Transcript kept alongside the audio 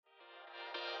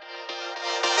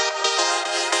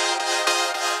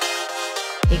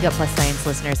Hey, Gut Plus Science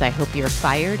listeners, I hope you're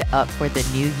fired up for the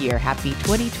new year. Happy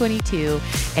 2022.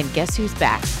 And guess who's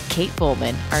back? Kate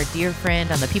Bowman, our dear friend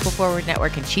on the People Forward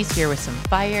Network, and she's here with some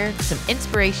fire, some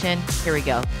inspiration. Here we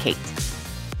go, Kate.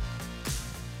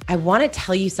 I want to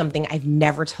tell you something I've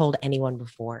never told anyone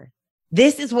before.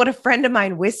 This is what a friend of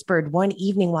mine whispered one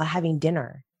evening while having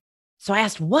dinner. So I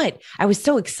asked what? I was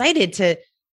so excited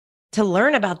to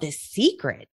learn about this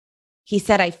secret. He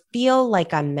said, I feel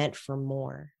like I'm meant for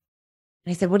more.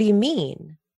 And I said, what do you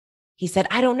mean? He said,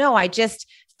 I don't know. I just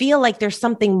feel like there's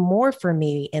something more for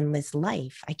me in this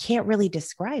life. I can't really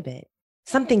describe it.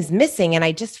 Something's missing, and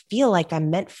I just feel like I'm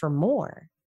meant for more.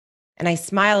 And I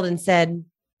smiled and said,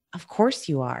 of course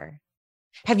you are.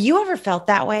 Have you ever felt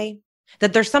that way?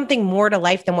 That there's something more to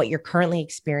life than what you're currently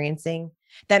experiencing?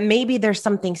 That maybe there's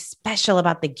something special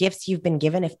about the gifts you've been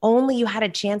given if only you had a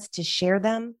chance to share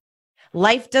them?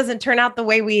 Life doesn't turn out the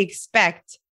way we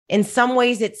expect. In some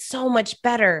ways, it's so much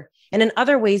better. And in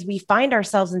other ways, we find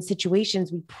ourselves in situations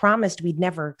we promised we'd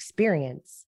never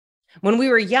experience. When we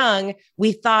were young,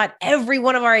 we thought every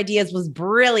one of our ideas was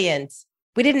brilliant.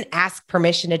 We didn't ask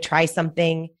permission to try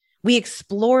something. We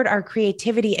explored our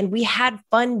creativity and we had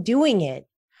fun doing it.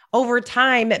 Over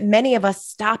time, many of us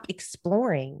stop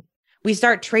exploring. We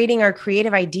start trading our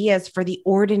creative ideas for the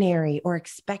ordinary or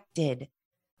expected,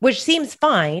 which seems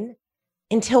fine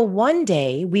until one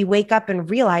day we wake up and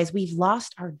realize we've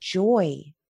lost our joy.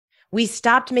 We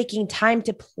stopped making time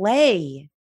to play.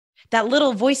 That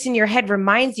little voice in your head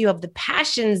reminds you of the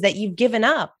passions that you've given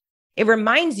up. It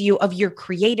reminds you of your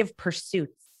creative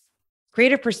pursuits.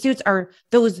 Creative pursuits are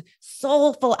those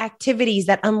soulful activities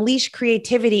that unleash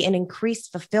creativity and increase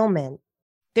fulfillment.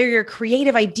 They're your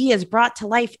creative ideas brought to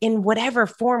life in whatever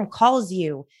form calls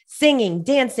you. Singing,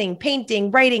 dancing, painting,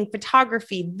 writing,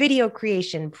 photography, video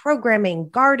creation, programming,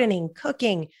 gardening,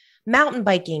 cooking, mountain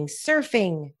biking,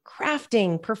 surfing,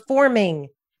 crafting, performing,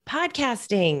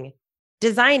 podcasting,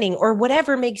 designing, or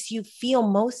whatever makes you feel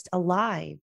most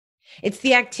alive. It's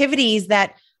the activities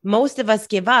that most of us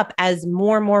give up as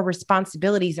more and more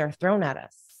responsibilities are thrown at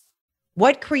us.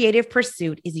 What creative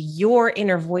pursuit is your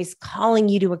inner voice calling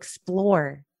you to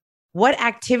explore? What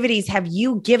activities have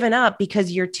you given up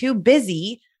because you're too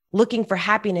busy looking for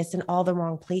happiness in all the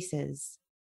wrong places?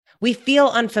 We feel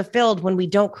unfulfilled when we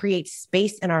don't create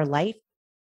space in our life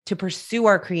to pursue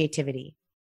our creativity.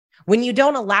 When you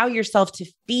don't allow yourself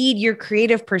to feed your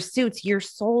creative pursuits, your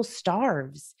soul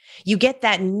starves. You get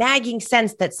that nagging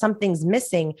sense that something's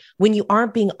missing when you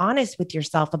aren't being honest with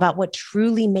yourself about what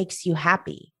truly makes you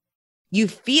happy. You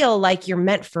feel like you're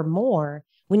meant for more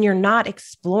when you're not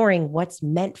exploring what's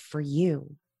meant for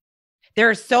you. There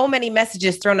are so many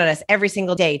messages thrown at us every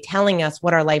single day telling us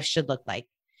what our life should look like.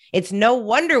 It's no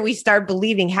wonder we start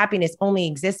believing happiness only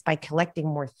exists by collecting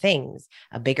more things,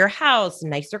 a bigger house, a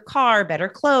nicer car, better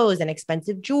clothes, and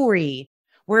expensive jewelry.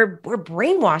 We're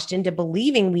brainwashed into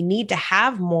believing we need to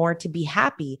have more to be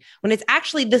happy when it's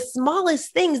actually the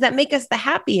smallest things that make us the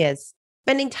happiest.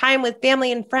 Spending time with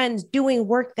family and friends, doing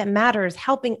work that matters,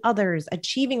 helping others,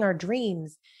 achieving our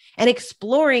dreams, and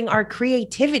exploring our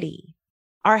creativity.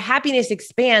 Our happiness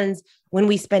expands when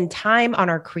we spend time on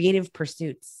our creative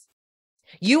pursuits.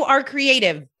 You are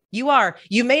creative. You are.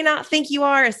 You may not think you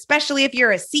are, especially if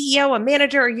you're a CEO, a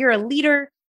manager, or you're a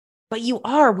leader, but you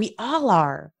are. We all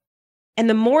are. And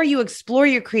the more you explore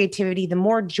your creativity, the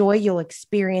more joy you'll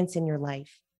experience in your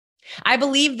life. I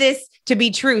believe this to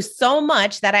be true so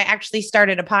much that I actually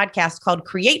started a podcast called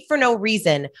Create for No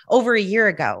Reason over a year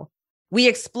ago. We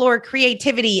explore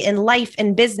creativity in life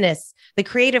and business, the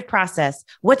creative process,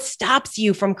 what stops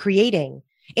you from creating.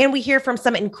 And we hear from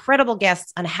some incredible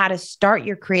guests on how to start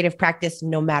your creative practice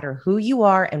no matter who you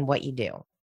are and what you do.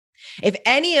 If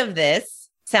any of this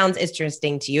sounds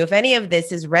interesting to you, if any of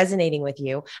this is resonating with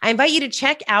you, I invite you to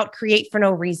check out Create for No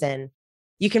Reason.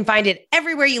 You can find it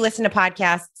everywhere you listen to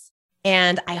podcasts,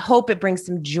 and I hope it brings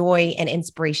some joy and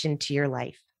inspiration to your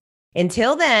life.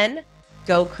 Until then,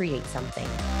 go create something.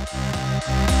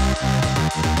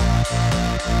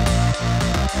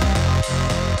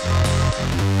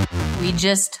 We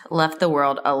just left the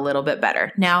world a little bit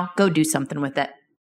better. Now go do something with it.